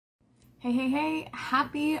Hey,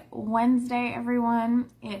 happy Wednesday,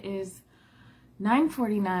 everyone. It is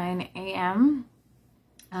 9:49 a.m.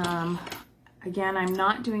 Again, I'm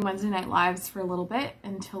not doing Wednesday night lives for a little bit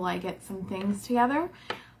until I get some things together.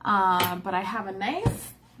 But I have a nice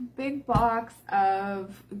big box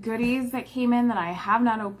of goodies that came in that I have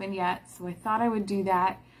not opened yet. So I thought I would do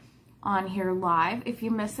that on here live. If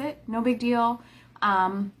you miss it, no big deal.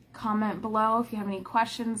 Comment below if you have any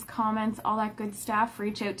questions, comments, all that good stuff.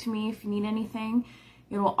 Reach out to me if you need anything.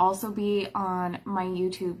 It will also be on my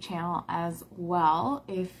YouTube channel as well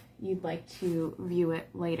if you'd like to view it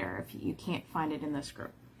later if you can't find it in this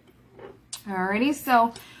group. Alrighty,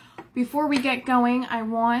 so before we get going, I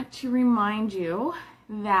want to remind you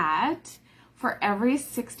that for every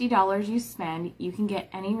 $60 you spend, you can get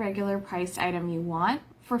any regular priced item you want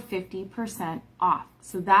for 50% off.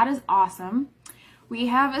 So that is awesome. We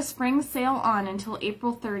have a spring sale on until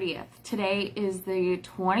April 30th. Today is the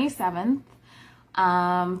 27th,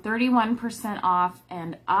 31% off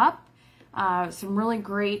and up. Some really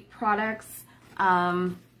great products.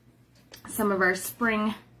 Some of our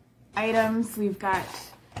spring items. We've got,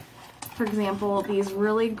 for example, these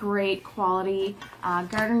really great quality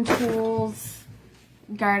garden tools,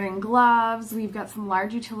 garden gloves. We've got some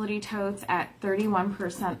large utility totes at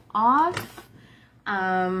 31% off.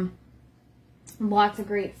 Lots of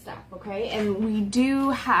great stuff, okay? And we do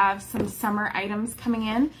have some summer items coming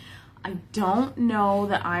in. I don't know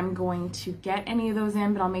that I'm going to get any of those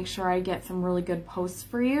in, but I'll make sure I get some really good posts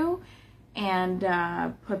for you and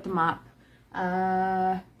put them up.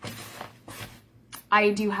 I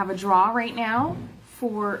do have a draw right now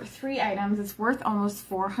for 3 items. It's worth almost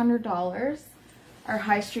 $400. Our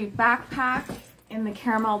High Street backpack in the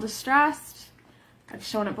Caramel Distressed. I've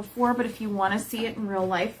shown it before, but if you want to see it in real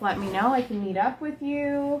life, let me know. I can meet up with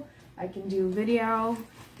you. I can do video.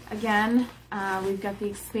 Again, we've got the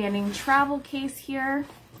expanding travel case here.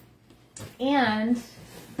 And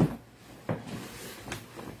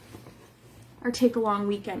our Take Along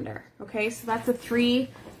Weekender. Okay, so that's a 3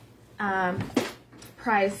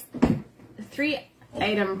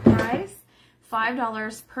 item prize,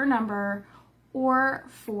 $5 per number, or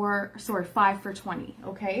 5 for 20.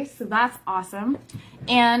 Okay, so that's awesome.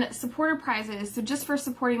 And supporter prizes, so just for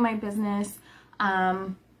supporting my business,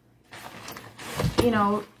 you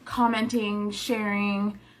know, commenting,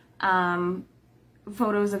 sharing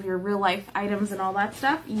photos of your real life items and all that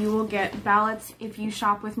stuff, you will get ballots. If you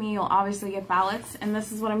shop with me, you'll obviously get ballots, and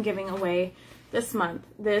this is what I'm giving away this month.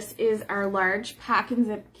 This is our large pack and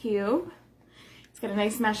zip cube. It's got a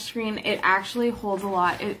nice mesh screen. It actually holds a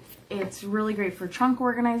lot. It's really great for trunk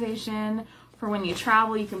organization, for when you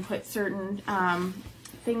travel. You can put certain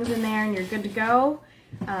things in there and you're good to go.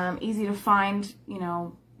 Easy to find, you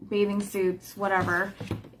know, bathing suits, whatever.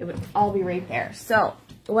 It would all be right there. So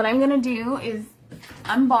what I'm going to do is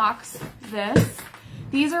unbox this.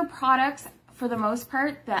 These are products, for the most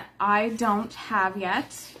part, that I don't have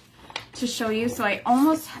yet to show you. So I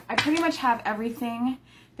pretty much have everything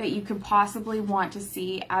that you could possibly want to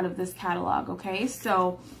see out of this catalog, okay?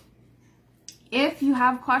 So if you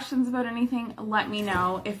have questions about anything, let me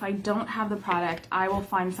know. If I don't have the product, I will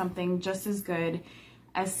find something just as good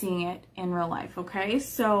as seeing it in real life, okay?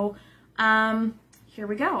 So here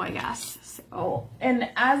we go, I guess. So, and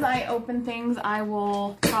as I open things, I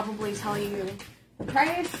will probably tell you the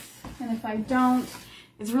price, and if I don't,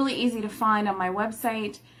 it's really easy to find on my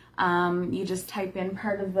website. You just type in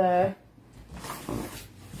part of the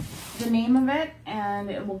name of it, and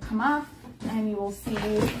it will come up, and you will see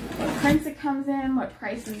what prints it comes in, what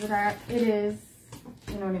prices it is,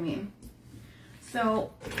 you know what I mean. So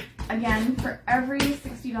again, for every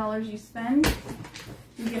 $60 you spend,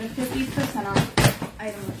 you get a 50% off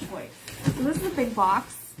item of choice. So this is a big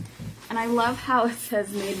box, and I love how it says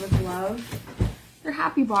made with love. They're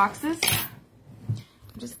happy boxes.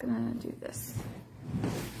 I'm just gonna do this.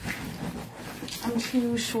 I'm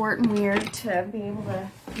too short and weird to be able to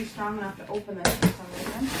be strong enough to open this for some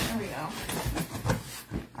reason. There we go.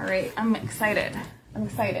 All right, I'm excited. I'm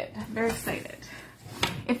excited, very excited.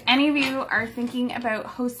 If any of you are thinking about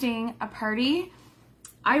hosting a party,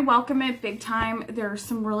 I welcome it big time. There are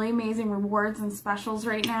some really amazing rewards and specials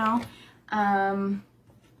right now. And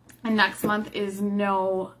next month is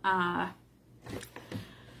no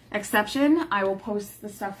exception. I will post the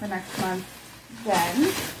stuff for next month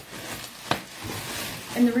then.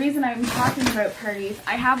 And the reason I'm talking about parties,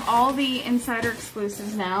 I have all the insider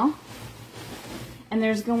exclusives now. And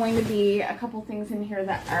there's going to be a couple things in here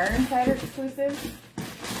that are insider exclusives.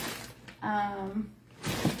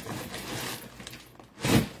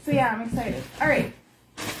 So yeah, I'm excited. All right.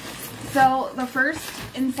 So the first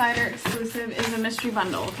Insider exclusive is a mystery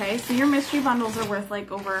bundle, okay? So your mystery bundles are worth like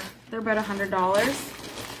they're about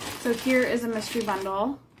 $100. So here is a mystery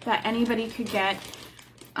bundle that anybody could get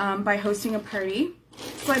by hosting a party.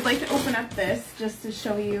 So I'd like to open up this just to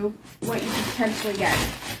show you what you could potentially get.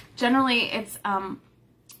 Generally, it's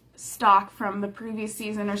stock from the previous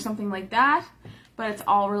season or something like that, but it's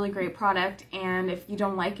all really great product, and if you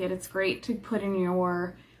don't like it, it's great to put in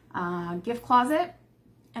your gift closet,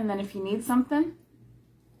 and then if you need something,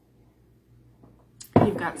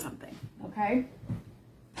 you've got something, okay?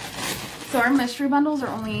 So our mystery bundles are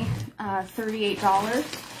only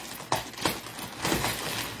 $38.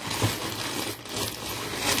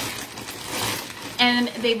 And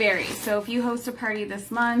they vary. So if you host a party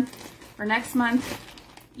this month or next month,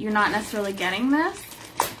 you're not necessarily getting this.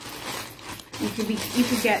 You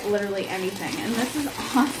could get literally anything. And this is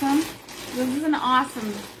awesome. This is an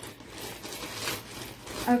awesome.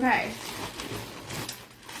 Okay.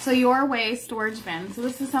 So Your Way storage bin. So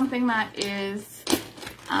this is something that is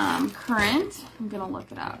current. I'm gonna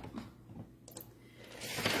look it up.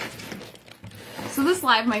 So this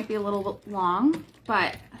live might be a little bit long,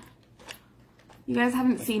 but you guys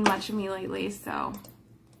haven't seen much of me lately, so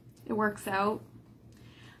it works out.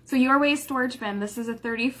 So Your Way storage bin, this is a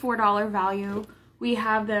 $34 value. We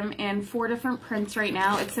have them in 4 different prints right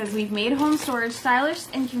now. It says, we've made home storage stylish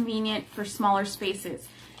and convenient for smaller spaces.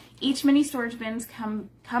 Each mini storage bin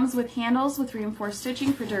comes with handles with reinforced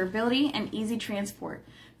stitching for durability and easy transport.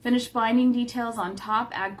 Finished binding details on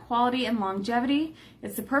top add quality and longevity.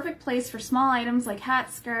 It's the perfect place for small items like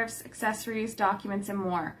hats, scarves, accessories, documents, and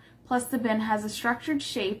more. Plus, the bin has a structured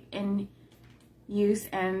shape in use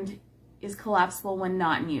and is collapsible when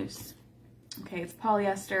not in use. Okay, it's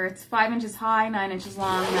polyester. It's 5 inches high, 9 inches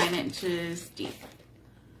long, 9 inches deep.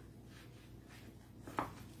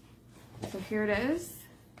 So here it is.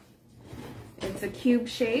 It's a cube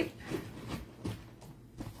shape.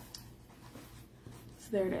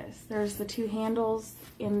 So there it is. There's the 2 handles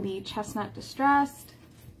in the chestnut distressed.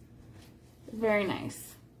 Very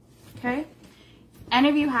nice. Okay. Any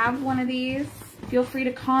of you have one of these, feel free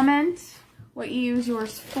to comment what you use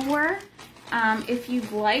yours for. If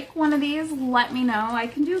you'd like one of these, let me know. I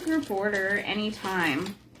can do a group order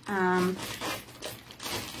anytime.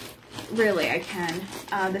 Really, I can.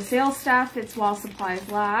 The sale stuff, it's while supplies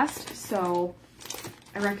last, so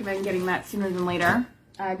I recommend getting that sooner than later.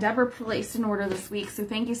 Deborah placed an order this week, so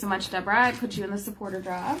thank you so much, Deborah. I put you in the supporter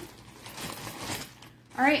job.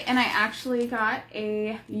 All right, and I actually got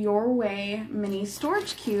a Your Way mini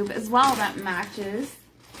storage cube as well that matches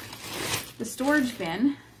the storage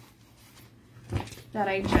bin that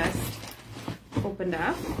I just opened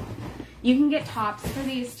up. You can get tops for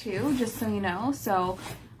these too, just so you know. So,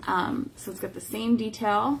 so it's got the same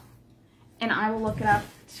detail, and I will look it up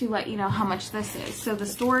to let you know how much this is. So the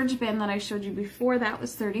storage bin that I showed you before, that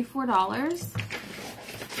was $34.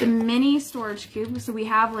 The mini storage cube, so we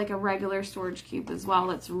have like a regular storage cube as well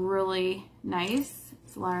that's really nice.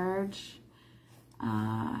 It's large.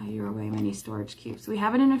 Your Way mini storage cube. So we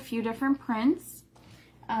have it in a few different prints.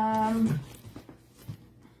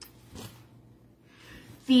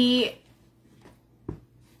 The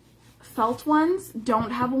felt ones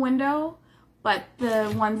don't have a window, but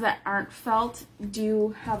the ones that aren't felt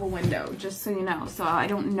do have a window, just so you know. So I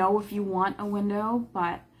don't know if you want a window,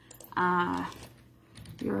 but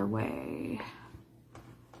Your Way.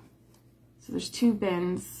 So there's 2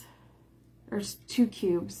 bins, there's 2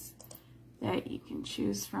 cubes that you can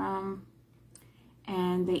choose from,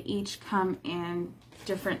 and they each come in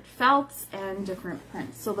different felts and different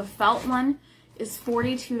prints. So the felt one is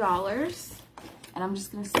 $42, and I'm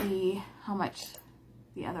just gonna see how much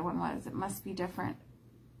the other one was. It must be different,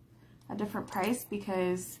 a different price,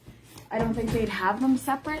 because I don't think they'd have them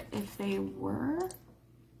separate if they were.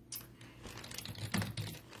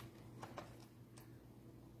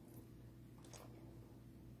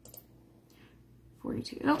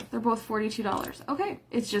 No, they're both $42. Okay,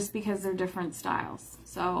 it's just because they're different styles.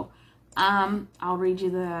 So I'll read you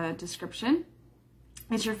the description.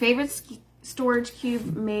 It's your favorite storage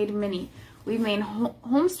cube made mini. We've made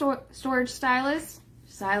home storage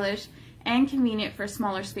stylish and convenient for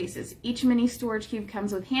smaller spaces. Each mini storage cube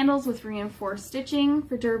comes with handles with reinforced stitching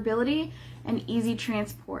for durability and easy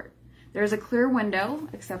transport. There's a clear window,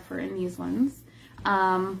 except for in these ones.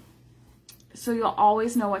 So you'll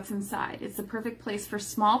always know what's inside. It's the perfect place for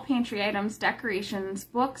small pantry items, decorations,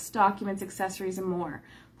 books, documents, accessories, and more.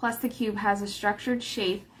 Plus, the cube has a structured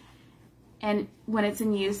shape and when it's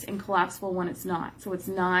in use and collapsible when it's not. So it's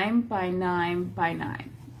 9 by 9 by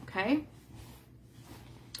 9, okay?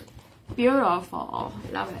 Beautiful,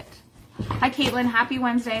 love it. Hi, Caitlin. Happy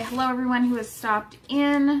Wednesday. Hello, everyone who has stopped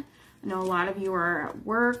in. I know a lot of you are at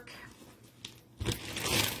work.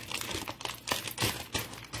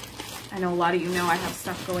 I know a lot of you know I have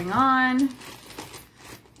stuff going on.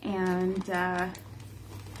 And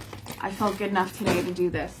I felt good enough today to do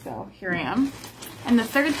this, so here I am. And the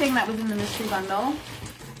third thing that was in the mystery bundle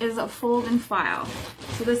is a fold and file.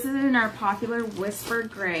 So this is in our popular Whisper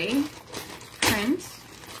Gray print.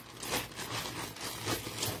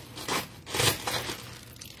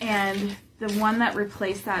 And the one that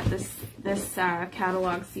replaced that this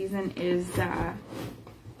catalog season is, I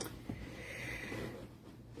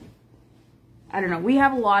don't know, we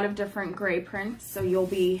have a lot of different gray prints, so you'll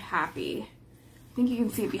be happy. I think you can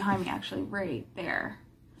see it behind me actually, right there.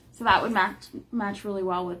 So that would match really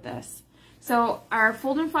well with this. So our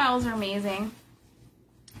fold and files are amazing.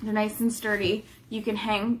 They're nice and sturdy. You can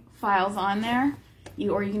hang files on there,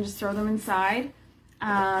 or you can just throw them inside.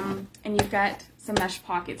 And you've got some mesh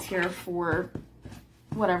pockets here for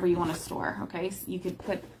whatever you want to store, okay? So you could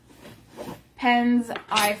put pens,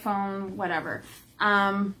 iPhone, whatever.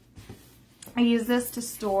 I use this to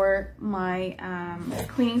store my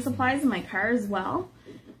cleaning supplies in my car as well.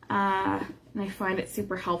 And I find it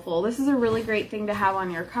super helpful. This is a really great thing to have on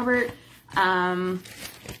your cupboard.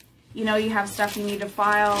 You know, you have stuff you need to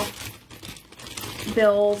file,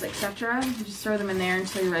 bills, etc. Just throw them in there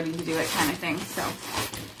until you're ready to do it, kind of thing. So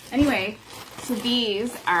anyway, so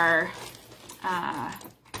these are a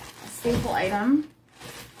staple item.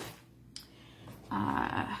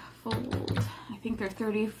 Fold. I think they're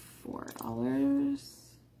 $34.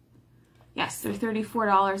 Yes, they're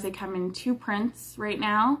 $34. They come in 2 prints right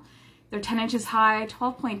now. They're 10 inches high,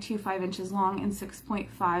 12.25 inches long, and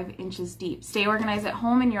 6.5 inches deep. Stay organized at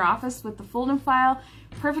home in your office with the fold and file,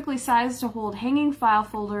 perfectly sized to hold hanging file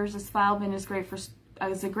folders. This file bin is great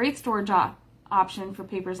is a great storage option for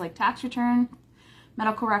papers like tax return,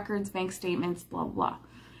 medical records, bank statements, blah, blah, blah.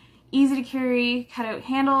 Easy to carry, cut out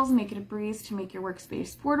handles, make it a breeze to make your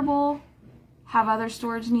workspace portable. Have other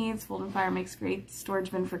storage needs. Fold and file makes great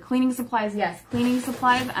storage bin for cleaning supplies. Yes, cleaning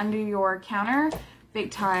supplies under your counter,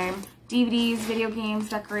 big time. DVDs, video games,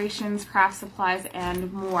 decorations, craft supplies,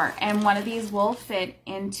 and more. And one of these will fit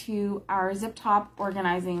into our zip top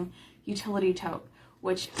organizing utility tote,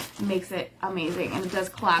 which makes it amazing, and it does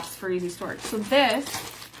collapse for easy storage. So this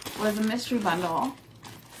was a mystery bundle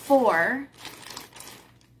for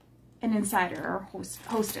an insider or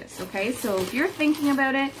hostess, okay? So if you're thinking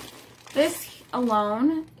about it, this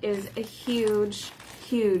alone is a huge,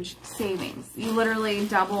 huge savings. You literally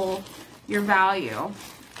double your value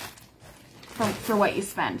for what you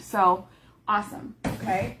spend. So awesome,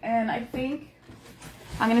 okay? And I think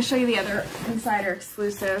I'm gonna show you the other insider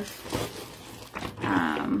exclusive.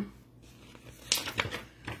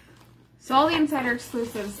 So all the insider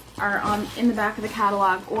exclusives are in the back of the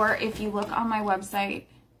catalog, or if you look on my website,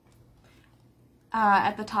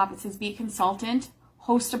 at the top it says Be a Consultant,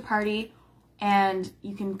 host a party, and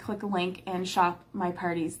you can click a link and shop my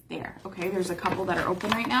parties there. Okay, there's a couple that are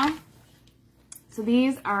open right now. So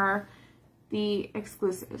these are the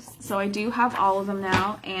exclusives. So I do have all of them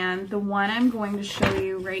now, and the one I'm going to show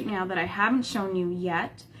you right now that I haven't shown you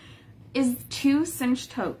yet is 2 cinch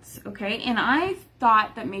totes, okay? And I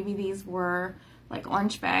thought that maybe these were like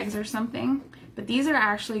lunch bags or something, but these are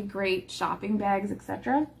actually great shopping bags,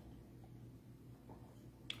 etc.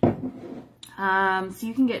 So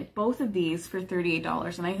you can get both of these for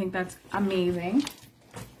 $38, and I think that's amazing.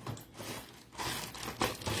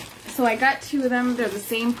 So I got 2 of them. They're the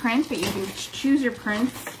same print, but you can choose your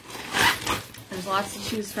prints. There's lots to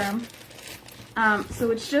choose from.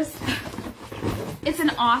 So it's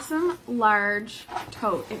an awesome large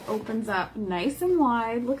tote. It opens up nice and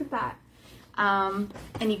wide. Look at that. And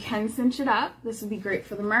you can cinch it up. This would be great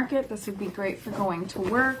for the market. This would be great for going to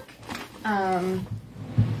work.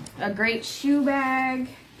 A great shoe bag,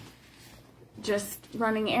 just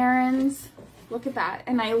running errands. Look at that.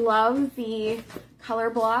 And I love the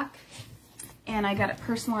color block, and I got it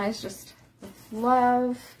personalized just with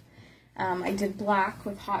love. I did black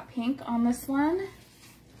with hot pink on this one.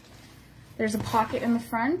 There's a pocket in the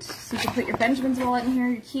front, so you can put your Benjamin's wallet in here,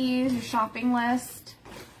 your keys, your shopping list.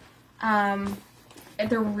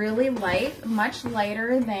 They're really light, much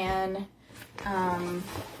lighter than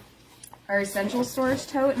our essential storage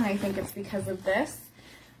tote, and I think it's because of this.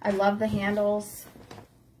 I love the handles.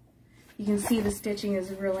 You can see the stitching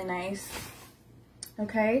is really nice.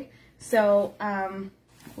 Okay, so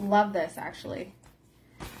love this actually.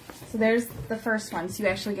 So there's the first one. So you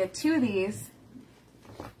actually get 2 of these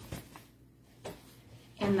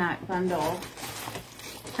in that bundle.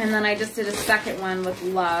 And then I just did a second one with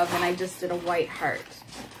love, and I just did a white heart.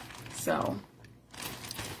 So,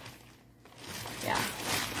 yeah.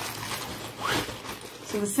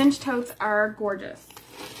 So the cinch totes are gorgeous.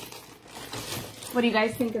 What do you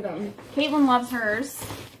guys think of them? Caitlin loves hers.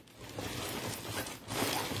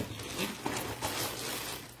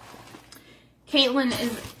 Caitlin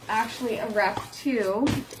is actually a rep too,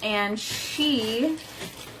 and she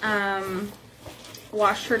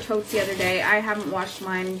washed her totes the other day. I haven't washed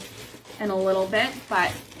mine in a little bit,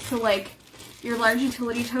 but so like your large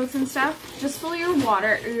utility totes and stuff, just fill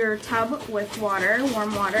your tub with water,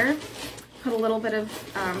 warm water. Put a little bit of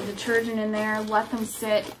detergent in there, let them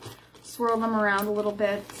sit, swirl them around a little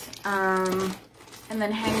bit, and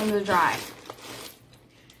then hang them to dry.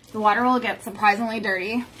 The water will get surprisingly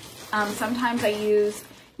dirty. Sometimes you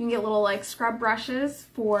can get little like scrub brushes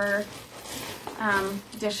for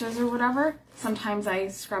dishes or whatever. Sometimes I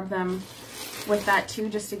scrub them with that too,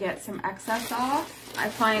 just to get some excess off. I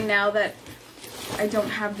find now that I don't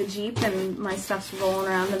have the Jeep and my stuff's rolling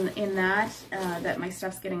around in that, that my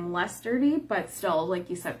stuff's getting less dirty, but still, like,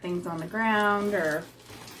 you set things on the ground or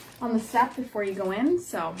on the step before you go in.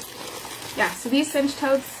 So yeah, so these cinch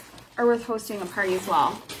totes are worth hosting a party as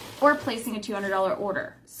well, or placing a $200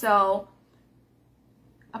 order. So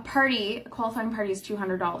a qualifying party is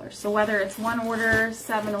 $200. So whether it's 1 order,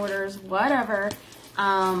 7 orders, whatever,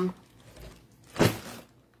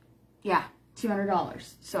 yeah,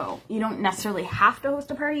 $200. So you don't necessarily have to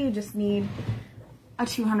host a party, you just need a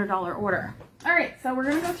 $200 order. All right, so we're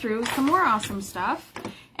gonna go through some more awesome stuff.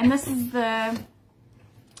 And this is the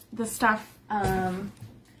stuff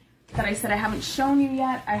that I said I haven't shown you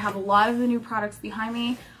yet. I have a lot of the new products behind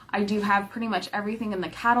me. I do have pretty much everything in the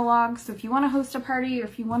catalog. So if you want to host a party or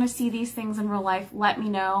if you want to see these things in real life, let me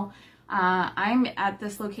know. I'm at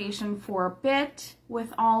this location for a bit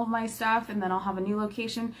with all of my stuff, and then I'll have a new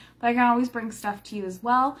location, but I can always bring stuff to you as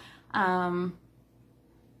well.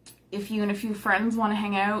 If you and a few friends want to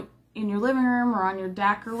hang out in your living room or on your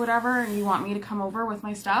deck or whatever, and you want me to come over with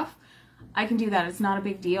my stuff, I can do that. It's not a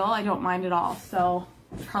big deal. I don't mind at all. So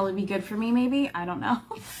it'll probably be good for me, maybe. I don't know.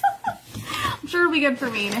 I'm sure it'll be good for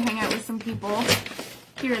me to hang out with some people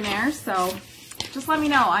here and there. So just let me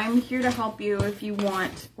know. I'm here to help you if you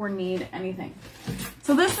want or need anything.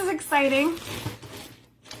 So this is exciting.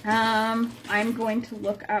 I'm going to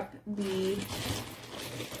look up the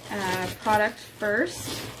product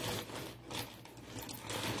first.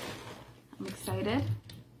 I'm excited.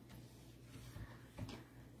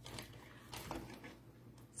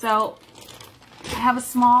 So I have a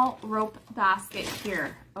small rope basket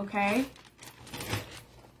here, okay?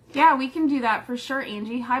 Yeah, we can do that for sure,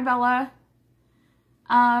 Angie. Hi, Bella.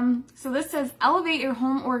 So this says, elevate your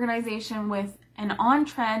home organization with an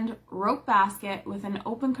on-trend rope basket with an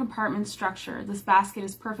open compartment structure. This basket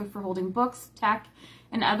is perfect for holding books, tech,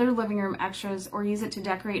 and other living room extras, or use it to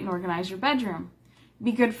decorate and organize your bedroom. It'd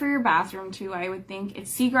be good for your bathroom too, I would think.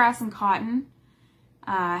 It's seagrass and cotton.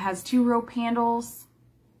 Has 2 rope handles.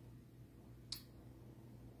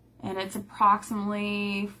 And it's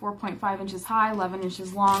approximately 4.5 inches high, 11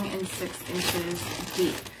 inches long, and 6 inches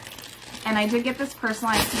deep. And I did get this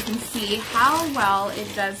personalized so you can see how well it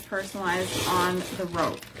does personalize on the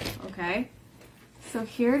rope, okay? So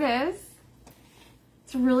here it is.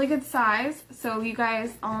 It's a really good size. So you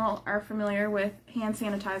guys all are familiar with hand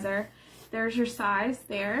sanitizer. There's your size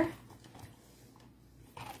there.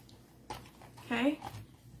 Okay.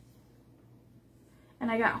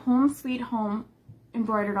 And I got Home Sweet Home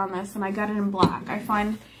embroidered on this, and I got it in black. I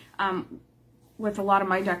find with a lot of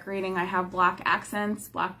my decorating, I have black accents,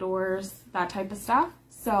 black doors, that type of stuff.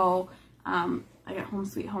 So I got Home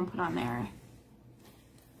Sweet Home put on there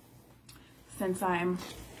since I'm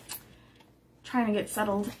trying to get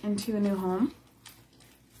settled into a new home.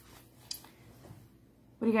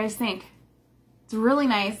 What do you guys think? It's really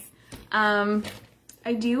nice.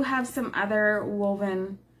 I do have some other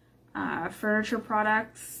woven furniture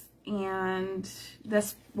products, and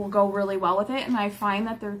this will go really well with it, and I find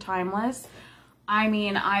that they're timeless. I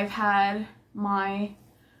mean, I've had my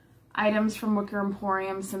items from Wicker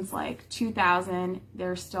Emporium since like 2000.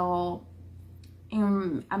 They're still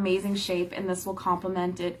in amazing shape, and this will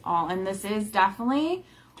complement it all. And this is definitely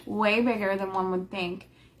way bigger than one would think.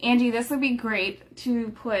 Angie, this would be great to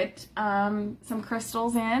put some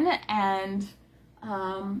crystals in and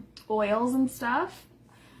oils and stuff.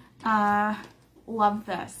 Love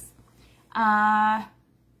this.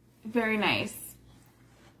 Very nice.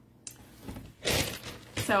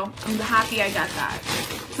 So I'm happy I got that.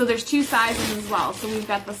 So there's 2 sizes as well. So we've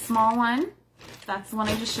got the small one. That's the one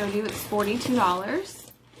I just showed you. It's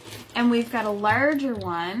 $42. And we've got a larger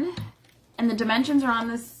one. And the dimensions are on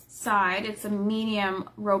this side. It's a medium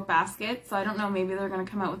rope basket, so I don't know, maybe they're going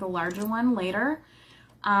to come out with a larger one later.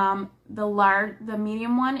 The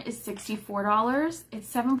medium one is $64.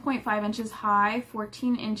 It's 7.5 inches high,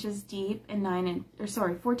 14 inches deep, and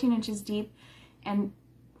 14 inches deep and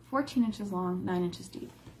 14 inches long, 9 inches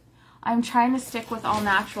deep. I'm trying to stick with all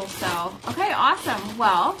natural, so okay, awesome.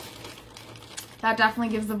 Well, that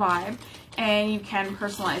definitely gives the vibe, and you can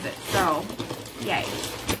personalize it, so yay.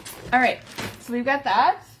 All right, so we've got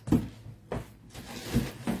that.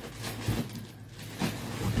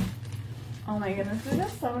 Oh my goodness, there's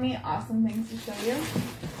just so many awesome things to show you.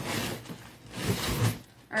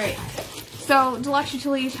 All right, so Deluxe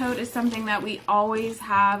Utility Tote is something that we always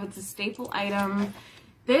have. It's a staple item.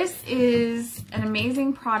 This is an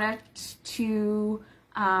amazing product to,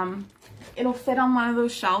 it'll fit on one of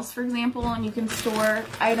those shelves, for example, and you can store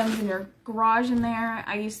items in your garage in there.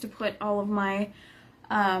 I used to put all of my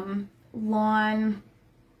lawn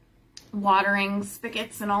watering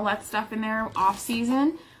spigots and all that stuff in there off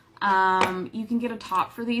season. You can get a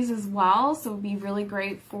top for these as well, so it would be really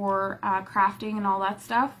great for crafting and all that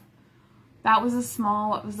stuff. That was a small.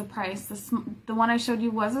 What was the price? The one I showed you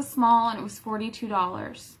was a small, and it was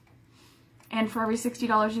 $42. And for every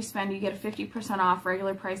 $60 you spend, you get a 50% off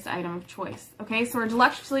regular priced item of choice. Okay, so our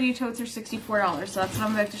Deluxe Utility Totes are $64, so that's what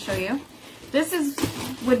I'm about to show you. This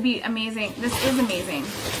would be amazing. This is amazing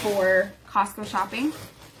for Costco shopping.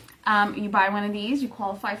 You buy one of these, you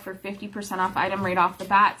qualify for 50% off item right off the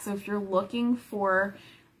bat. So if you're looking for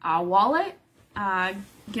a wallet,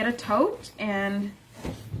 get a tote and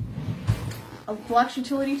a Deluxe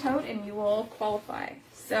Utility Tote, and you will qualify.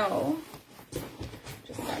 So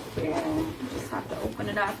just have to open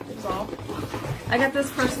it up. Is all. I got this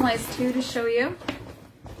personalized too to show you.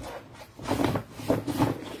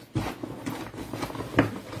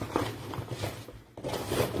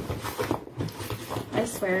 I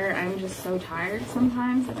swear I'm just so tired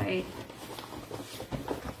sometimes that I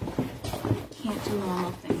can't do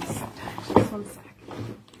normal things sometimes. Just one sec.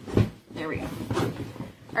 There we go.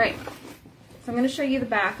 Alright, so I'm going to show you the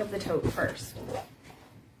back of the tote first.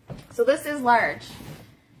 So this is large.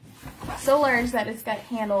 So large that it's got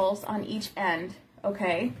handles on each end,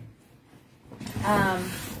 okay?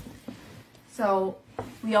 So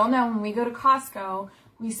we all know when we go to Costco,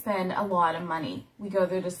 we spend a lot of money. We go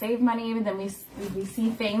there to save money, and then we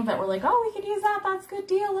see things that we're like, oh, we could use that, that's a good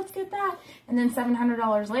deal, let's get that. And then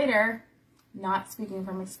 $700 later, not speaking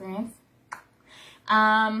from experience,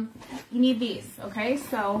 you need these, okay?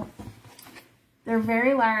 So they're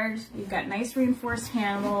very large. You've got nice reinforced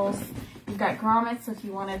handles. You've got grommets, so if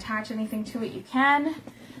you want to attach anything to it, you can.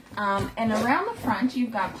 And around the front,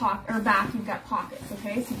 you've got back, you've got pockets,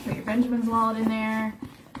 okay? So you put your Benjamin's wallet in there,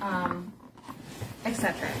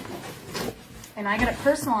 etc. And I got it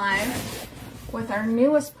personalized with our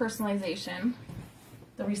newest personalization,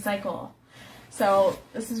 the recycle. So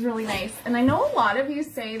this is really nice. And I know a lot of you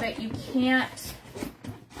say that you can't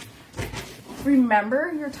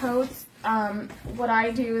remember your totes. What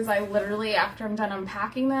I do is I literally, after I'm done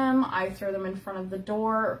unpacking them, I throw them in front of the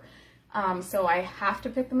door. So I have to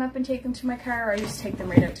pick them up and take them to my car, or I just take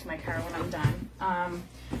them right out to my car when I'm done.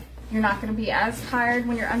 You're not going to be as tired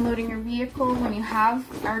when you're unloading your vehicle when you have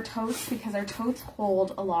our totes, because our totes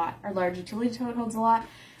hold a lot. Our large utility tote holds a lot.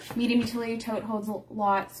 Medium utility tote holds a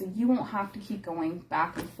lot, so you won't have to keep going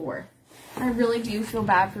back and forth. I really do feel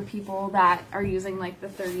bad for people that are using like the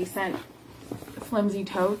 30-cent flimsy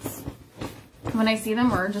totes when I see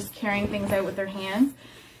them, or just carrying things out with their hands.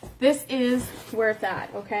 This is where it's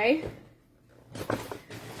at, okay?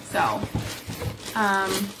 So,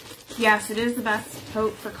 yes, it is the best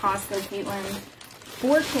tote for Costco, Caitlin,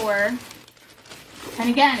 for sure. And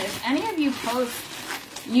again, if any of you post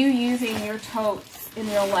you using your totes in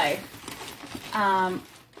real life,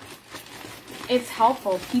 it's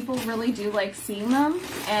helpful. People really do like seeing them,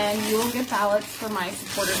 and you will get ballots for my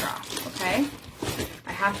supporter draw, okay?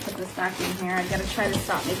 I have to put this back in here. I gotta try to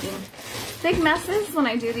stop making big messes when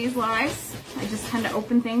I do these lives. I just tend to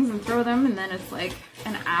open things and throw them, and then it's like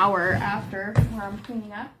an hour after where I'm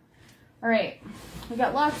cleaning up. All right, we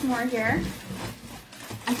got lots more here.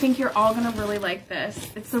 I think you're all gonna really like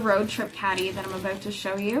this. It's the Road Trip Caddy that I'm about to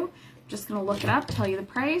show you. I'm just gonna look it up, tell you the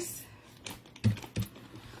price.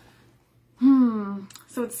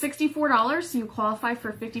 So it's $64, so you qualify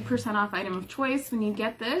for 50% off item of choice when you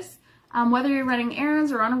get this. Whether you're running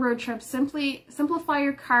errands or on a road trip, simplify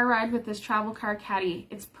your car ride with this travel car caddy.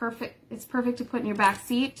 It's perfect. It's perfect to put in your back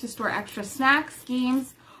seat to store extra snacks,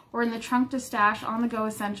 games, or in the trunk to stash on-the-go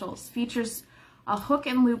essentials. Features a hook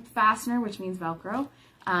and loop fastener, which means Velcro,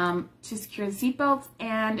 to secure the seat belts,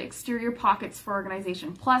 and exterior pockets for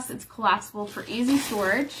organization. Plus, it's collapsible for easy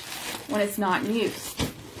storage when it's not in use.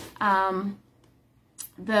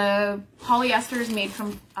 The polyester is made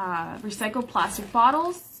from recycled plastic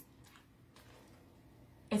bottles.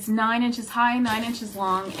 It's 9 inches high, 9 inches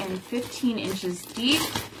long, and 15 inches deep.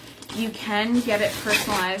 You can get it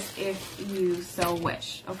personalized if you so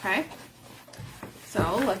wish, okay?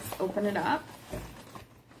 So let's open it up.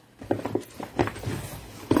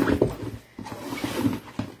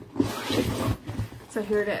 So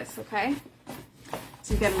here it is, okay?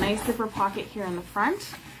 So you've got a nice zipper pocket here in the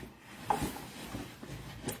front.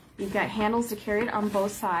 You've got handles to carry it on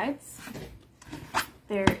both sides.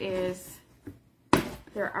 There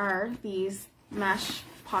are these mesh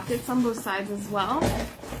pockets on both sides as well.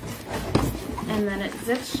 And then it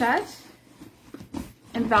zips shut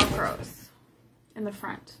and Velcros in the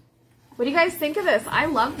front. What do you guys think of this? I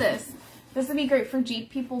love this. This would be great for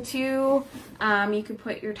Jeep people too. You could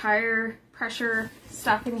put your tire pressure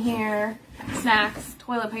stuff in here, snacks,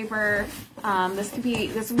 toilet paper. This would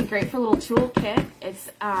be great for a little tool kit. It's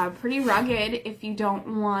pretty rugged if you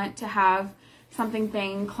don't want to have something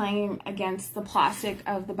bang clanging against the plastic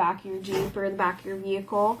of the back of your Jeep or the back of your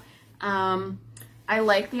vehicle. I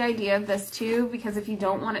like the idea of this too, because if you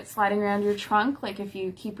don't want it sliding around your trunk, like if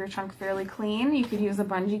you keep your trunk fairly clean, you could use a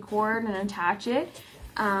bungee cord and attach it.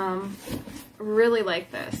 Really like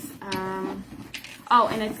this. Oh,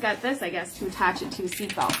 and it's got this, I guess, to attach it to a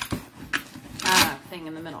seatbelt thing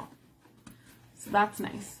in the middle. So that's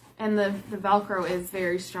nice. And the Velcro is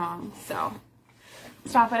very strong. So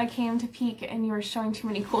stop it, I came to peek and you were showing too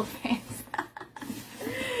many cool things.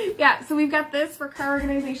 Yeah, so we've got this for car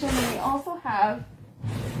organization, and we also have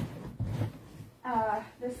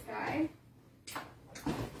this guy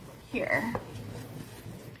here.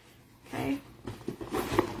 Okay.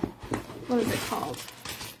 What is it called?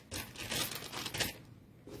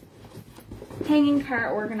 Hanging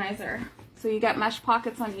car organizer. So you got mesh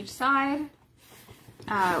pockets on each side.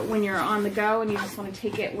 When you're on the go and you just want to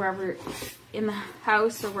take it wherever in the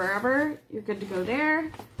house or wherever, you're good to go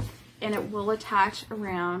there. And it will attach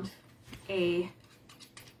around a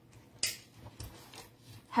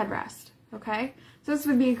headrest, okay? So this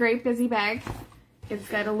would be a great busy bag. It's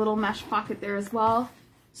got a little mesh pocket there as well.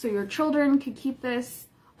 So your children could keep this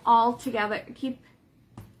all together, keep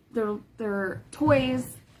their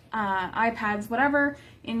toys, iPads, whatever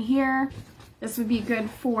in here. This would be good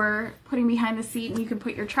for putting behind the seat, and you could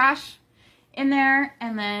put your trash in there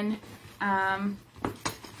and then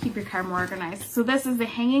keep your car more organized. So this is the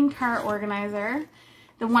hanging car organizer.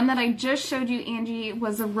 The one that I just showed you, Angie,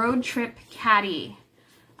 was a road trip caddy,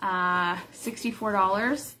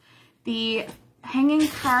 $64. The hanging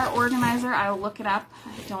car organizer, I'll look it up.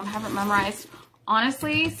 I don't have it memorized.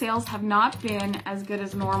 Honestly, sales have not been as good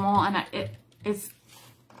as normal, and it's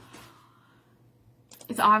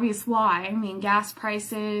obvious why. I mean, gas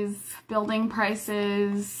prices, building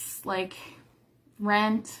prices, like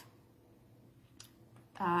rent,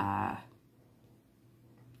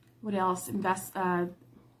 what else? What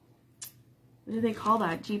do they call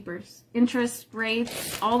that? Jeepers. Interest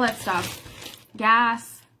rates, all that stuff.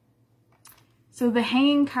 Gas. So the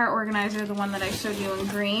hanging car organizer, the one that I showed you in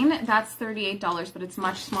green, that's $38, but it's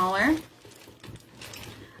much smaller.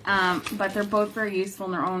 But they're both very useful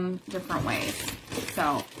in their own different ways.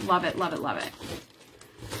 So love it, love it, love it.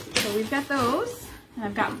 So we've got those, and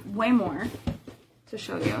I've got way more to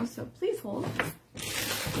show you, so please hold.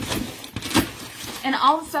 And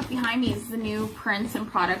all the stuff behind me is the new prints and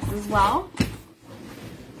products as well.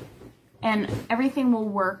 And everything will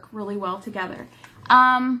work really well together.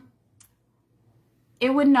 It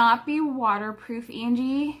would not be waterproof,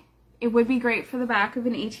 Angie. It would be great for the back of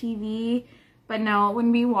an ATV, but no, it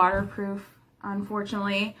wouldn't be waterproof,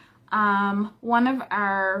 unfortunately. One of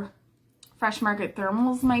our Fresh Market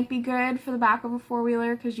thermals might be good for the back of a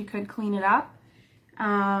four-wheeler because you could clean it up.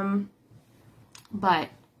 But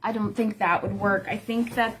I don't think that would work. I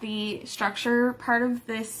think that the structure part of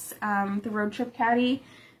this, the road trip caddy,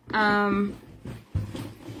 I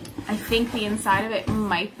think the inside of it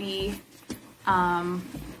might be a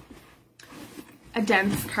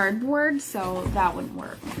dense cardboard, so that wouldn't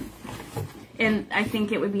work. And I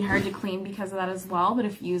think it would be hard to clean because of that as well, but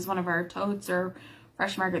if you use one of our totes or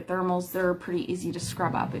Fresh Market thermals, they're pretty easy to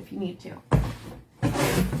scrub up if you need to.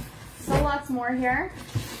 So lots more here.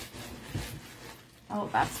 Oh,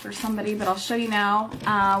 that's for somebody, but I'll show you now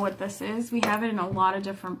what this is. We have it in a lot of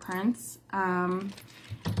different prints, and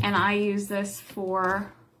I use this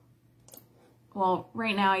for, well,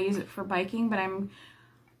 right now I use it for biking, but I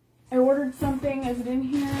ordered something. Is it in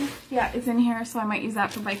here? Yeah, it's in here, so I might use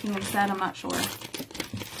that for biking instead. I'm not sure.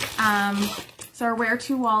 So our Where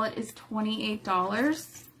To wallet is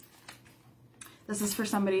 $28. This is for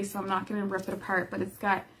somebody, so I'm not going to rip it apart, but it's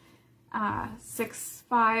got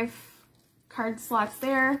 5 card slots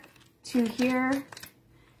there, 2 here.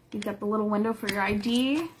 You've got the little window for your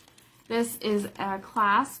ID. This is a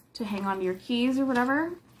clasp to hang onto your keys or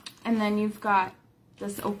whatever. And then you've got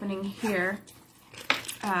this opening here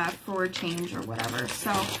for change or whatever.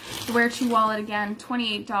 So the Where To wallet, again,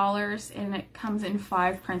 $28, and it comes in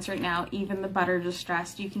 5 prints right now. Even the Butter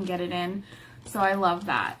Distressed, you can get it in. So I love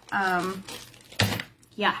that.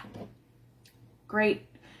 Yeah, great.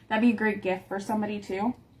 That'd be a great gift for somebody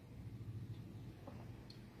too.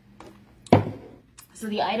 So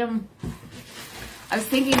the item I was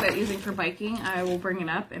thinking about using for biking, I will bring it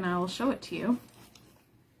up and I will show it to you.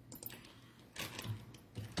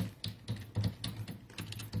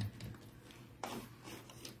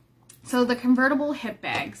 So the convertible hip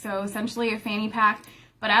bag, so essentially a fanny pack,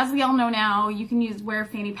 but as we all know now, you can wear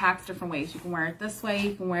fanny packs different ways. You can wear it this way,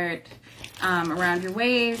 you can wear it around your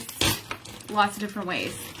waist, lots of different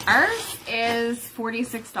ways. Ours is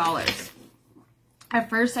 $46. At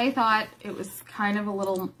first I thought it was kind of a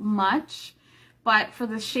little much, but for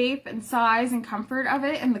the shape and size and comfort of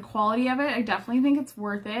it and the quality of it, I definitely think it's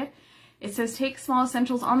worth it. It says take small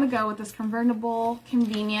essentials on the go with this convertible,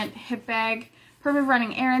 convenient hip bag. Perfect for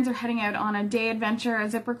running errands or heading out on a day adventure. A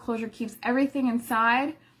zipper closure keeps everything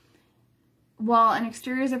inside, while an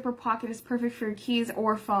exterior zipper pocket is perfect for your keys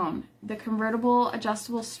or phone. The convertible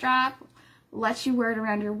adjustable strap lets you wear it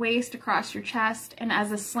around your waist, across your chest, and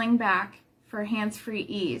as a sling back for hands-free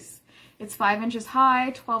ease. It's 5 inches high,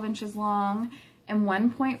 12 inches long, and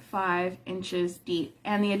 1.5 inches deep.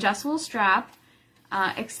 And the adjustable strap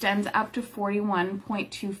extends up to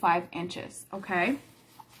 41.25 inches, okay?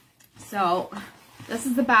 So this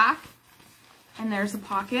is the back, and there's a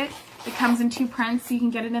pocket. It comes in 2 prints, so you can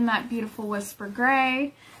get it in that beautiful Whisper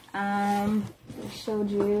Gray. I showed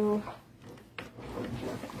you.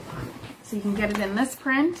 So you can get it in this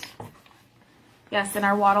print. Yes, and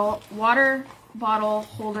our water bottle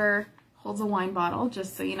holder holds a wine bottle,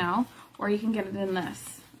 just so you know. Or you can get it in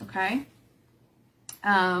this, okay?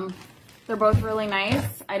 They're both really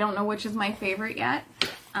nice. I don't know which is my favorite yet.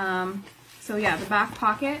 So yeah, the back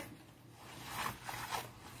pocket.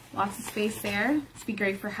 Lots of space there. This would be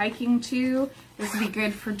great for hiking too. This would be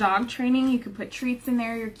good for dog training. You could put treats in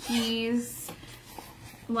there, your keys.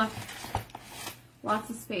 Look, lots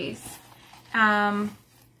of space. I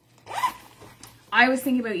was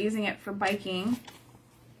thinking about using it for biking.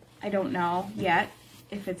 I don't know yet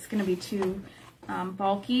if it's going to be too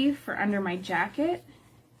bulky for under my jacket.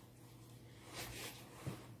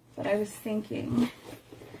 But I was thinking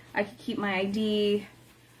I could keep my ID,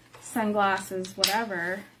 sunglasses,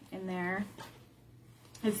 whatever in there.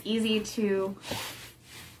 It's easy to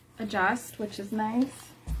adjust, which is nice.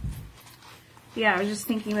 Yeah, I was just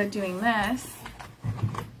thinking about doing this,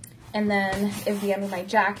 and then it would be under my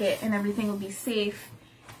jacket and everything would be safe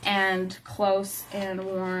and close and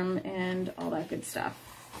warm and all that good stuff.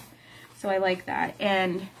 So I like that.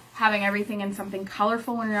 And having everything in something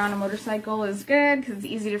colorful when you're on a motorcycle is good because it's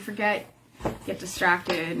easy to forget, get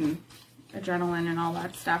distracted, and adrenaline and all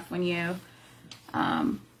that stuff when you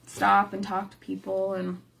stop and talk to people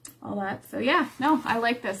and all that. So yeah, no, I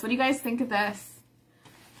like this. What do you guys think of this?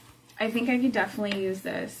 I think I could definitely use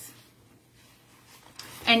this.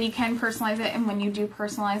 And you can personalize it, and when you do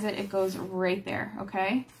personalize it, it goes right there,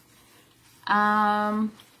 okay? It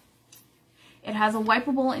has a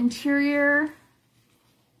wipeable interior,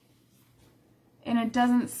 and it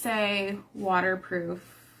doesn't say waterproof.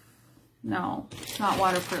 No, it's not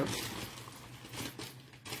waterproof.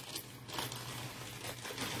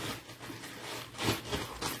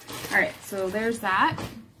 Alright, so there's that.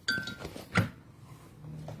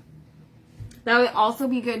 That would also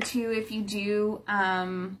be good too if you do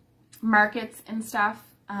markets and stuff,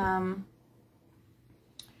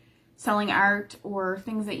 selling art or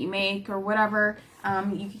things that you make or whatever.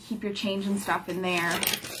 You could keep your change and stuff in there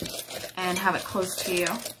and have it close to you.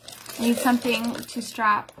 You need something to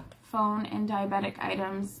strap phone and diabetic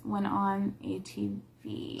items when on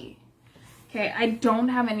ATV. Okay, I don't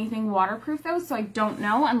have anything waterproof though, so I don't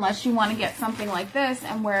know, unless you want to get something like this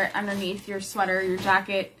and wear it underneath your sweater, your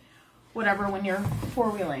jacket, whatever, when you're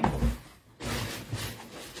four-wheeling.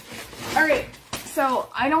 Alright, so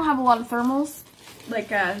I don't have a lot of thermals, like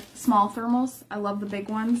small thermals. I love the big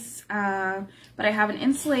ones, but I have an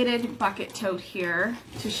insulated bucket tote here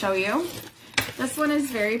to show you. This one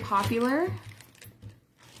is very popular,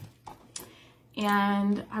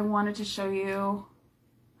 and I wanted to show you.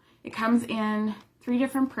 It comes in 3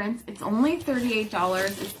 different prints. It's only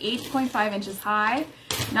 $38. It's 8.5 inches high,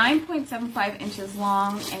 9.75 inches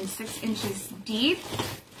long, and 6 inches deep.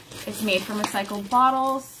 It's made from recycled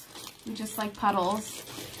bottles. We just like puddles.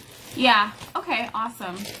 Yeah, okay,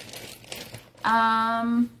 awesome.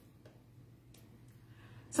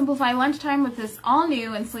 Simplify lunchtime with this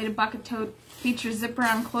all-new insulated bucket tote. Features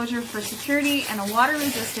zip-around closure for security and a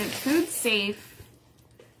water-resistant, food-safe.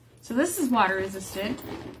 So this is water-resistant.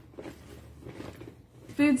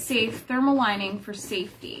 Food-safe thermal lining for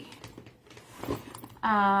safety.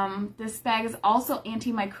 This bag is also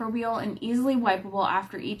antimicrobial and easily wipeable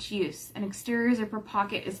after each use. An exterior zipper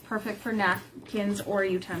pocket is perfect for napkins or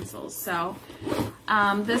utensils. So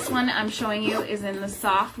this one I'm showing you is in the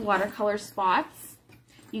soft watercolor spots.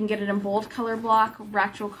 You can get it in bold color block,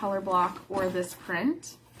 retro color block, or this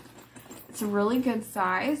print. It's a really good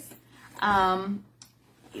size.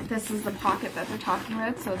 This is the pocket that they're talking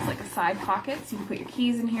about, so it's like a side pocket. So you can put your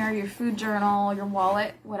keys in here, your food journal, your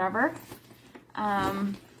wallet, whatever.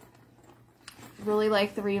 Really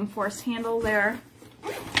like the reinforced handle there.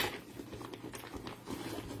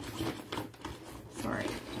 Sorry.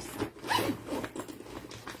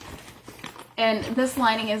 And this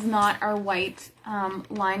lining is not our white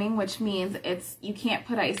lining, which means you can't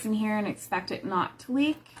put ice in here and expect it not to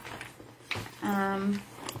leak.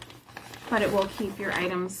 But it will keep your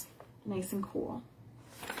items nice and cool.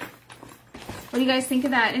 What do you guys think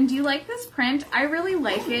of that? And do you like this print? I really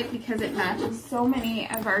like it because it matches so many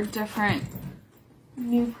of our different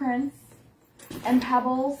new prints and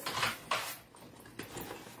pebbles.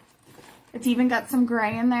 It's even got some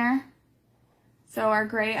gray in there. So our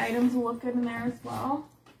gray items will look good in there as well.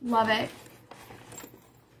 Love it.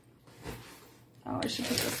 Oh, I should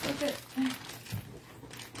put this with it.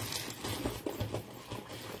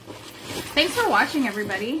 Thanks for watching,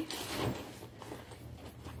 everybody.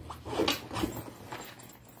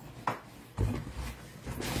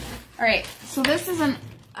 All right, so this is a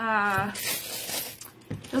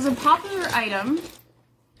popular item.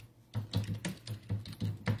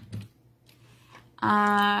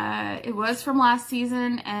 It was from last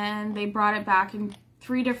season, and they brought it back in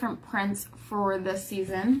 3 different prints for this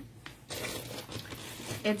season.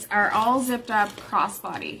 It's our all zipped up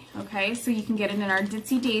crossbody, okay? So you can get it in our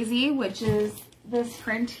Ditzy Daisy, which is this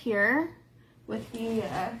print here with the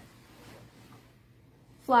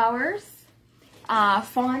flowers.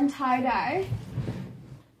 Fawn tie-dye,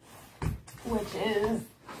 which is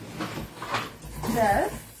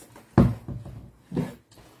this.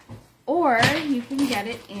 Or you can get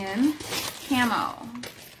it in camo.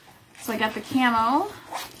 So I got the camo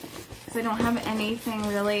because I don't have anything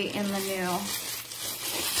really in the new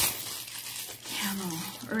camo,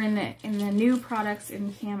 or in the new products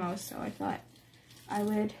in camo. So I thought I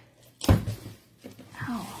would.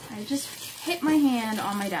 Oh, I just hit my hand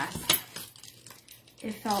on my desk.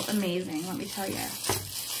 It felt amazing, let me tell you.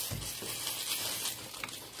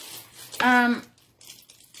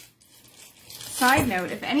 Side note,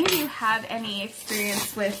 if any of you have any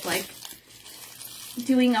experience with like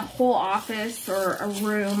doing a whole office or a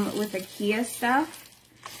room with IKEA stuff,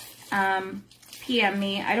 PM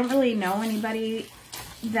me. I don't really know anybody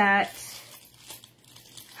that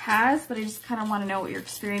has, but I just kind of want to know what your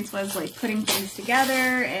experience was, like putting things together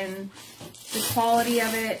and the quality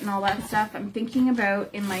of it and all that stuff. I'm thinking about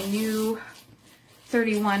in my new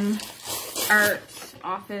 31 art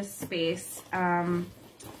office space,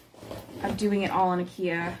 of doing it all in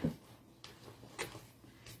IKEA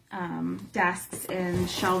desks and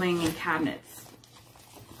shelving and cabinets.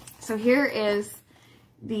 So here is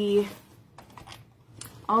the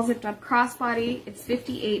all zipped up crossbody. It's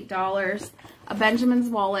 $58. A Benjamin's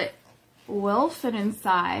wallet will fit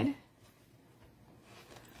inside.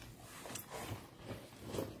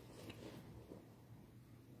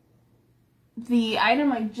 The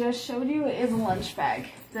item I just showed you is a lunch bag.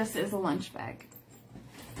 This is a lunch bag.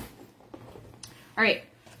 All right,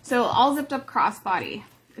 so all zipped up crossbody.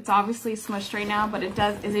 It's obviously smushed right now, but it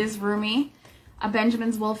is roomy. A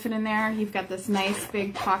Benjamin's will fit in there. You've got this nice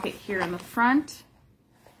big pocket here in the front.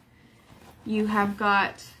 You have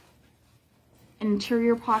got an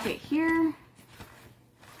interior pocket here,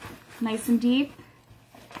 nice and deep.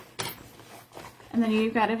 And then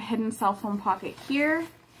you've got a hidden cell phone pocket here,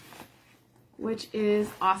 which is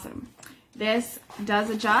awesome. This does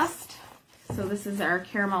adjust. So this is our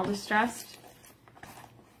caramel distressed.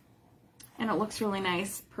 And it looks really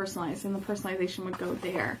nice, personalized, and the personalization would go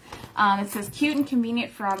there. It says, cute and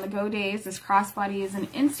convenient for on-the-go days. This crossbody is an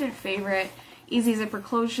instant favorite. Easy zipper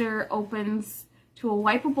closure, opens to a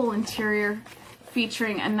wipeable interior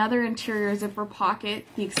featuring another interior zipper pocket.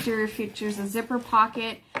 The exterior features a zipper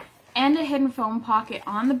pocket and a hidden foam pocket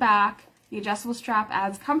on the back. The adjustable strap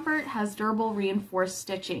adds comfort, has durable reinforced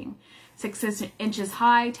stitching. 6 inches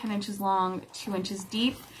high, 10 inches long, 2 inches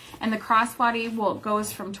deep. And the crossbody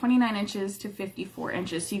goes from 29 inches to 54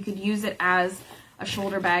 inches. So you could use it as a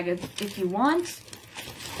shoulder bag if you want,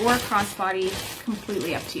 or crossbody,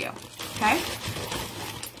 completely up to you. Okay?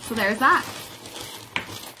 So there's that.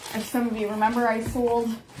 As some of you remember, I sold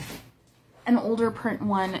an older print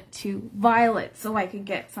one to Violet so I could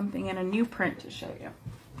get something in a new print to show you.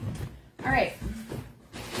 All right.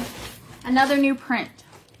 Another new print.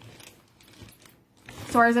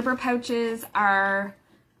 So our zipper pouches are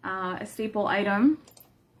a staple item.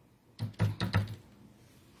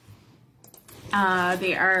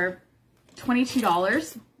 They are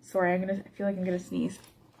 $22. Sorry, I feel like I'm gonna sneeze.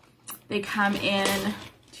 They come in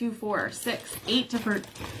 2, 4, 6, 8 different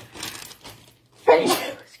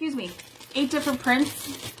excuse me, 8 different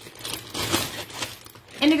prints.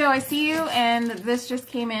 Indigo, I see you, and this just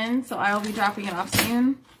came in, so I'll be dropping it off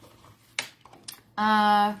soon.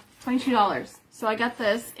 $22. So I got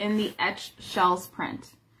this in the Etched Shells print.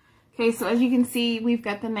 Okay, so as you can see, we've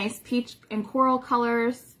got the nice peach and coral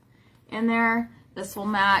colors in there. This will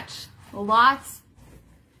match lots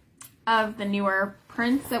of the newer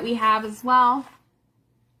prints that we have as well.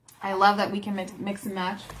 I love that we can mix and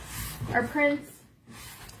match our prints.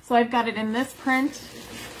 So I've got it in this print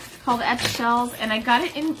called Etched Shells, and I got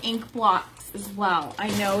it in ink blocks as well. I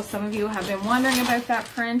know some of you have been wondering about that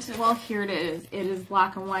print. Well, here it is. It is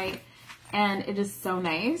black and white, and it is so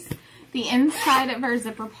nice. The inside of our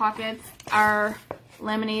zipper pockets are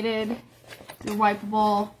laminated. They're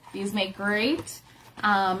wipeable. These make great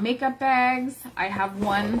makeup bags. I have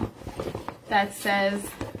one that says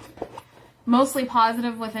mostly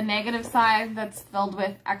positive with a negative side that's filled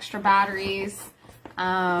with extra batteries.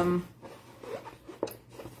 It's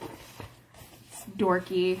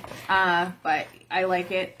dorky, but I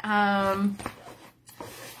like it.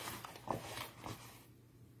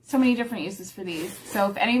 So many different uses for these. So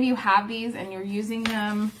if any of you have these and you're using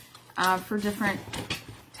them for different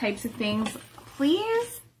types of things,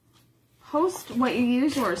 please post what you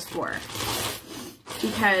use yours for,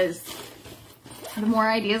 because the more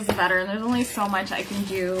ideas the better, and there's only so much I can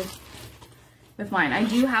do with mine. I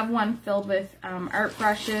do have one filled with art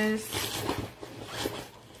brushes.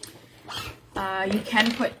 You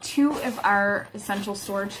can put 2 of our essential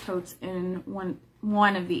storage totes in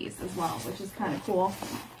one of these as well, which is kind of cool.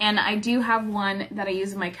 And I do have one that I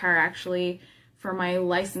use in my car actually for my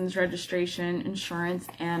license, registration, insurance,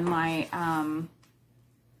 and my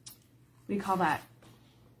what do you call that?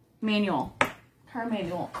 Manual. Car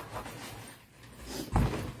manual.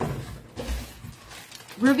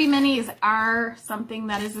 Ruby Minis are something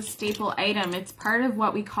that is a staple item. It's part of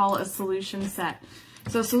what we call a solution set.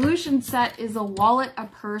 So solution set is a wallet, a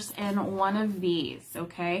purse, and one of these,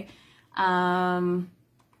 okay? We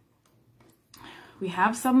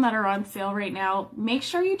have some that are on sale right now. Make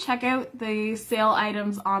sure you check out the sale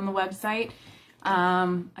items on the website.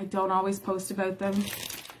 I don't always post about them.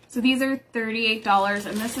 So these are $38,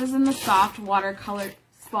 and this is in the soft watercolor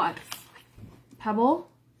spots pebble.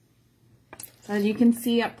 So as you can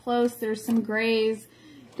see up close, there's some grays,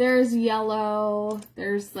 there's yellow,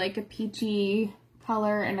 there's like a peachy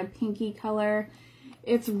color and a pinky color.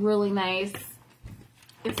 It's really nice.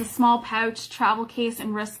 It's a small pouch, travel case,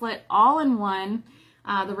 and wristlet all in one.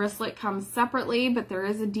 The wristlet comes separately, but there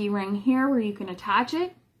is a D-ring here where you can attach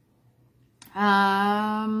it.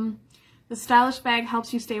 The stylish bag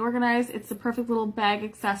helps you stay organized. It's the perfect little bag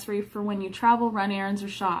accessory for when you travel, run errands, or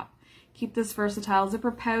shop. Keep this versatile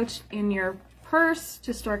zipper pouch in your purse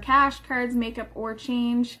to store cash, cards, makeup, or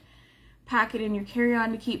change. Pack it in your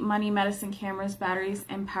carry-on to keep money, medicine, cameras, batteries,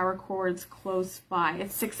 and power cords close by.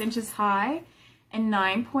 It's 6 inches high and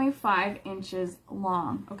 9.5 inches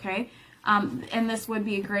long, okay? And this would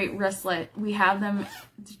be a great wristlet. We have them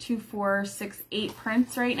 2, 4, 6, 8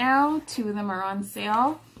 prints right now. 2 of them are on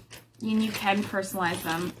sale, and you can personalize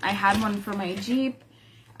them. I had one for my Jeep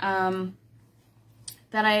and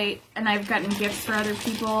I've gotten gifts for other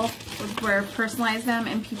people where I personalize them,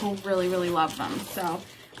 and people really, really love them. So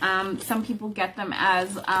some people get them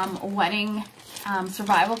as wedding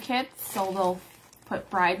survival kits, so they'll put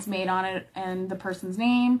bridesmaid on it and the person's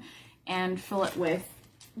name and fill it with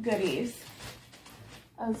goodies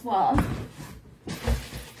as well.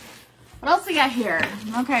 What else we got here?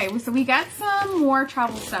 Okay, so we got some more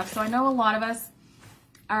travel stuff. So I know a lot of us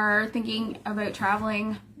are thinking about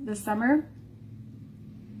traveling this summer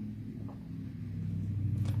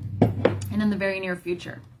and in the very near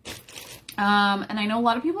future. And I know a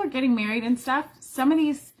lot of people are getting married and stuff. Some of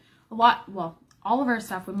these, all of our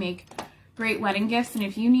stuff would make great wedding gifts. And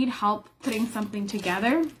if you need help putting something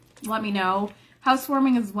together, let me know.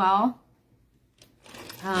 Housewarming as well.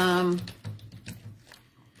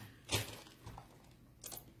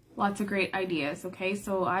 Lots of great ideas, okay?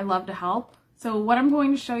 So I love to help. So what I'm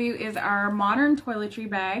going to show you is our modern toiletry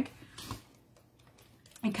bag.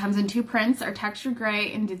 It comes in 2 prints, our Texture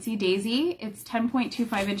Gray and Ditzy Daisy. It's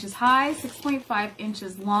 10.25 inches high, 6.5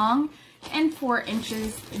 inches long, and 4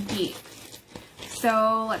 inches deep.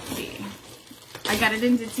 So let's see. I got it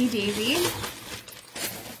in Ditzy Daisy.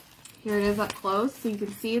 Here it is up close, so you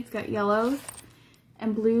can see it's got yellows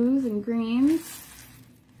and blues and greens.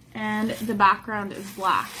 And the background is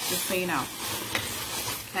black, just so you know.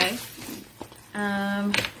 Okay.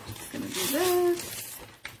 Just gonna do this.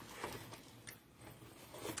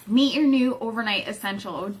 Meet your new overnight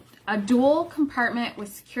essential. A dual compartment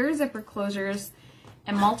with secure zipper closures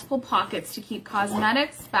and multiple pockets to keep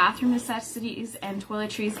cosmetics, bathroom necessities, and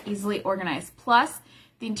toiletries easily organized. Plus,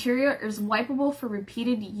 the interior is wipeable for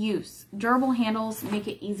repeated use. Durable handles make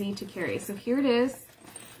it easy to carry. So here it is.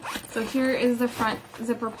 So here is the front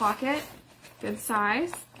zipper pocket, good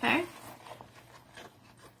size, okay?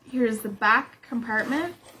 Here's the back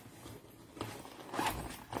compartment.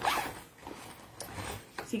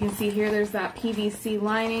 So you can see here there's that PVC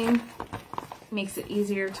lining, makes it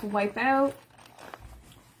easier to wipe out.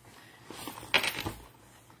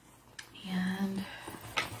 And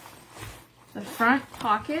the front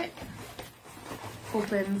pocket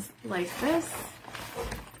opens like this.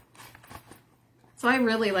 So I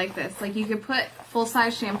really like this. Like, you could put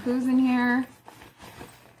full-size shampoos in here,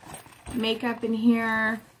 makeup in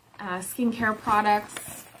here, skincare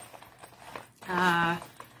products, and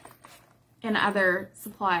other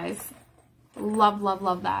supplies. Love, love,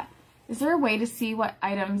 love that. Is there a way to see what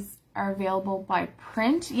items are available by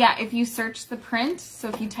print? Yeah, if you search the print, so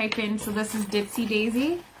if you type in, so this is Ditzy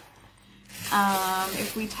Daisy.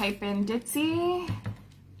 If we type in Ditzy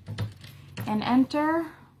and enter,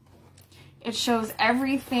 it shows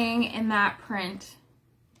everything in that print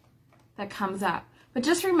that comes up. But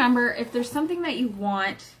just remember, if there's something that you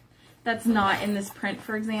want that's not in this print,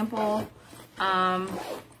 for example,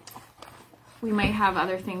 we might have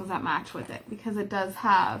other things that match with it, because it does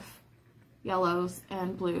have yellows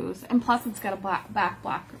and blues, and plus it's got a black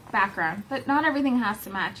background, but not everything has to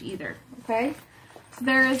match either, okay? So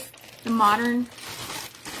there is the modern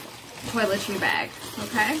toiletry bag,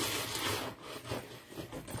 okay?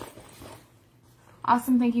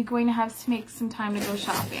 Awesome, thank you. Going to have to make some time to go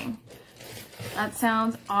shopping. That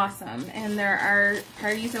sounds awesome. And there are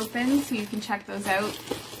parties open, so you can check those out.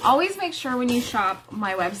 Always make sure when you shop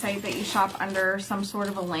my website that you shop under some sort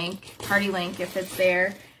of a link, party link if it's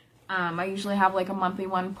there. I usually have like a monthly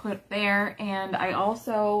one put there, and I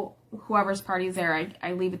also, whoever's party's there,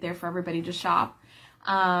 I leave it there for everybody to shop.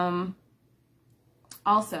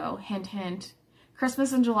 Also, hint, hint,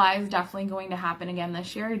 Christmas in July is definitely going to happen again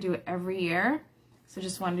this year. I do it every year. So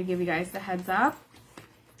just wanted to give you guys the heads up.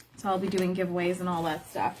 So I'll be doing giveaways and all that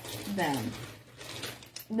stuff then.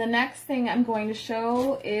 The next thing I'm going to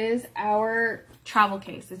show is our travel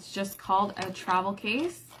case. It's just called a travel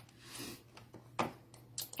case.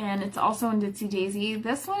 And it's also in Ditzy Daisy.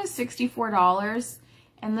 This one is $64,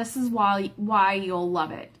 and this is why you'll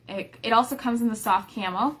love it. It also comes in the soft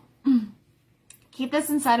camo. Keep this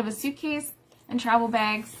inside of a suitcase and travel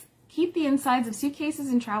bags. Keep the insides of suitcases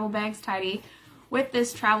and travel bags tidy with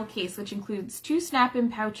this travel case, which includes 2 snap-in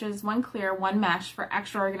pouches, 1 clear, 1 mesh for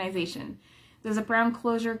extra organization. The zip-around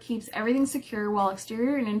closure keeps everything secure, while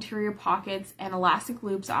exterior and interior pockets and elastic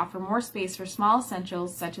loops offer more space for small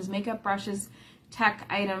essentials such as makeup brushes, tech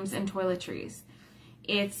items, and toiletries.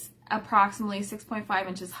 It's approximately 6.5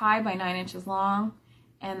 inches high by 9 inches long,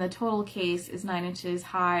 and the total case is 9 inches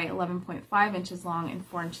high, 11.5 inches long, and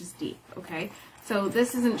 4 inches deep, okay? So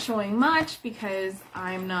this isn't showing much because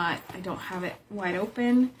I don't have it wide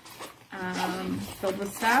open, filled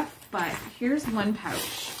with stuff, but here's one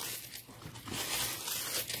pouch.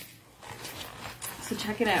 So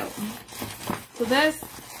check it out. So this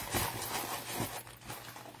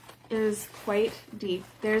is quite deep.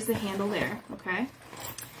 There's the handle there, okay?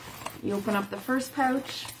 You open up the first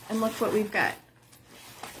pouch and look what we've got.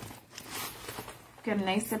 We've got a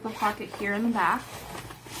nice zipper pocket here in the back.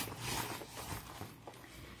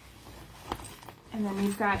 And then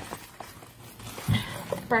we've got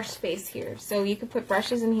brush space here. So you could put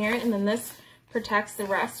brushes in here, and then this protects the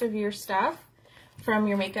rest of your stuff from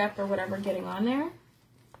your makeup or whatever getting on there.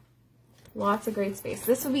 Lots of great space.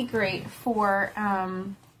 This would be great for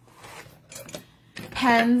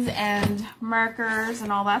pens and markers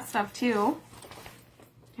and all that stuff too.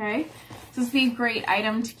 Okay, so this would be a great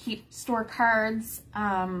item to store cards,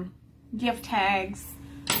 gift tags,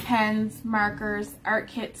 pens, markers, art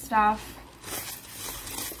kit stuff.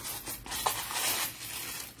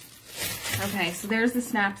 Okay, so there's the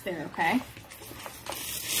snaps there, okay?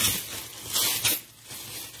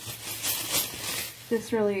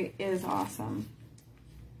 This really is awesome.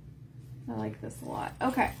 I like this a lot.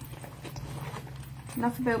 Okay,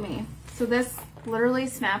 enough about me. So this literally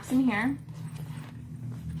snaps in here.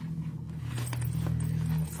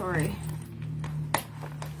 Sorry.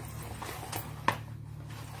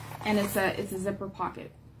 And it's a zipper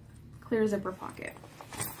pocket, clear zipper pocket.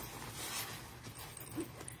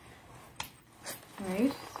 All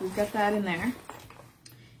right, so we've got that in there.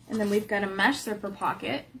 And then we've got a mesh zipper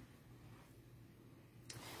pocket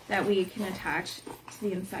that we can attach to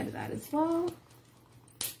the inside of that as well.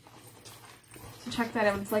 So check that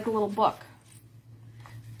out, it's like a little book.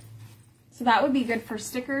 So that would be good for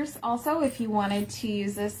stickers also if you wanted to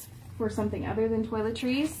use this for something other than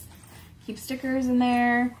toiletries. Keep stickers in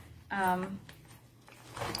there. And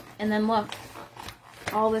then look,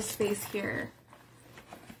 all this space here.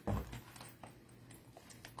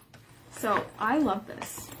 So I love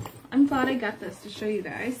this. I'm glad I got this to show you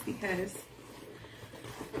guys because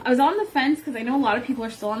I was on the fence because I know a lot of people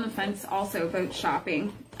are still on the fence also about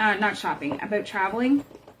shopping. Not shopping, about traveling.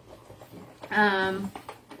 But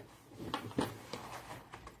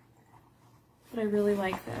I really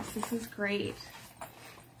like this. This is great.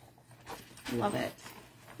 Love it.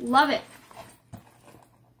 Love it.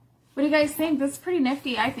 What do you guys think? This is pretty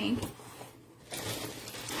nifty, I think.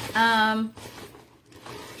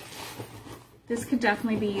 This could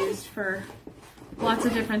definitely be used for lots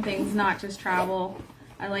of different things, not just travel.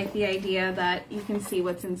 I like the idea that you can see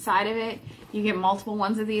what's inside of it. You get multiple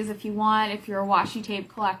ones of these if you want, if you're a washi tape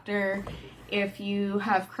collector, if you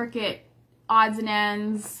have Cricut odds and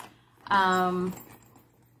ends. I'm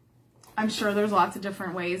sure there's lots of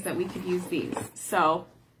different ways that we could use these. So,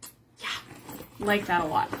 yeah, like that a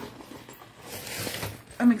lot.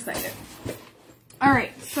 I'm excited. All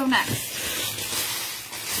right, so next.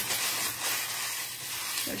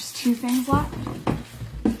 There's 2 things left.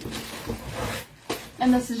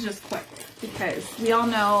 And this is just quick because we all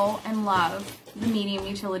know and love the medium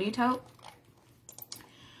utility tote.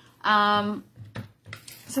 So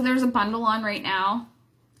there's a bundle on right now.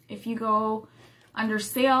 If you go under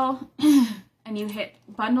sale and you hit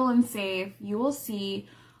bundle and save, you will see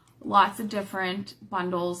lots of different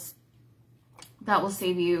bundles that will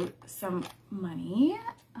save you some money.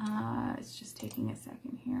 It's just taking a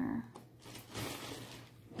second here.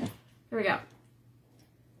 Here we go.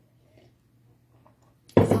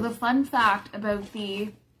 So the fun fact about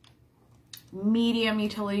the medium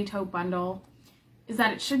utility tote bundle is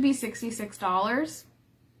that it should be $66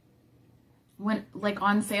 when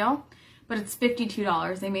on sale, but it's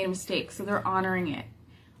 $52. They made a mistake, so they're honoring it.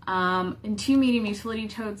 And 2 medium utility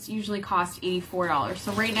totes usually cost $84.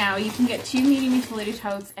 So right now you can get 2 medium utility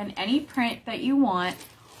totes and any print that you want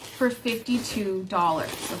for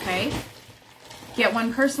 $52, okay? Get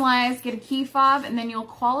one personalized, get a key fob, and then you'll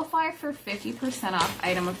qualify for 50% off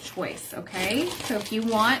item of choice, okay? So if you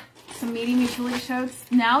want some medium utility totes,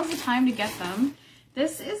 now's the time to get them.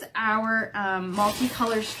 This is our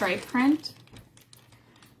multicolor stripe print.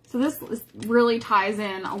 So this really ties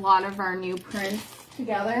in a lot of our new prints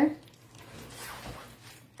together.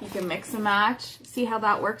 You can mix and match. See how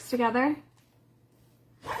that works together?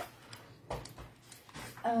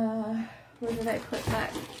 Where did I put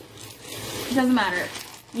that? It doesn't matter.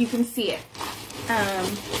 You can see it.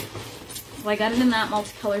 So I got it in that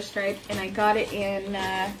multicolor stripe, and I got it in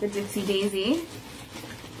the Dipsy Daisy.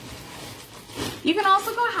 You can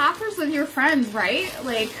also go halfers with your friends, right?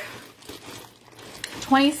 Like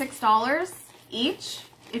 $26 each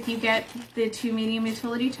if you get the 2 medium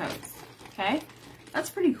utility totes. Okay, that's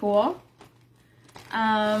pretty cool.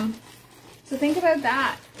 So think about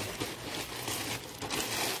that.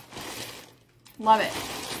 Love it.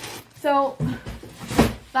 So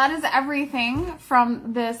that is everything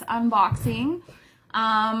from this unboxing.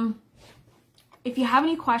 If you have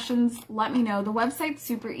any questions, let me know. The website's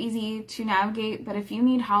super easy to navigate, but if you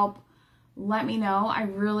need help, let me know. I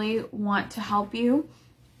really want to help you.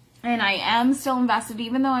 And I am still invested,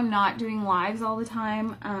 even though I'm not doing lives all the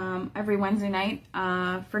time, every Wednesday night,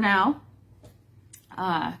 for now.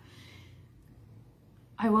 I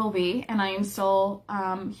will be, and I am still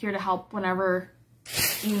here to help whenever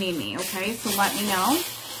you need me, okay? So let me know.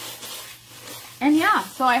 And yeah,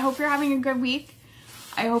 so I hope you're having a good week.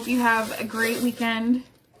 I hope you have a great weekend.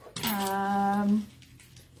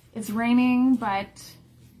 It's raining, but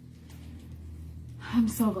I'm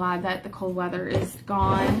so glad that the cold weather is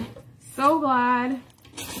gone. So glad.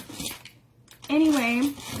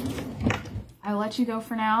 Anyway, I'll let you go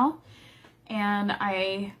for now. And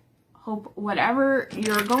I hope whatever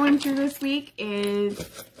you're going through this week is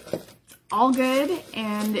all good.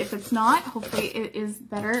 And if it's not, hopefully it is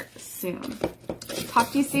better soon.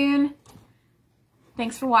 Talk to you soon.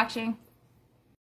 Thanks for watching.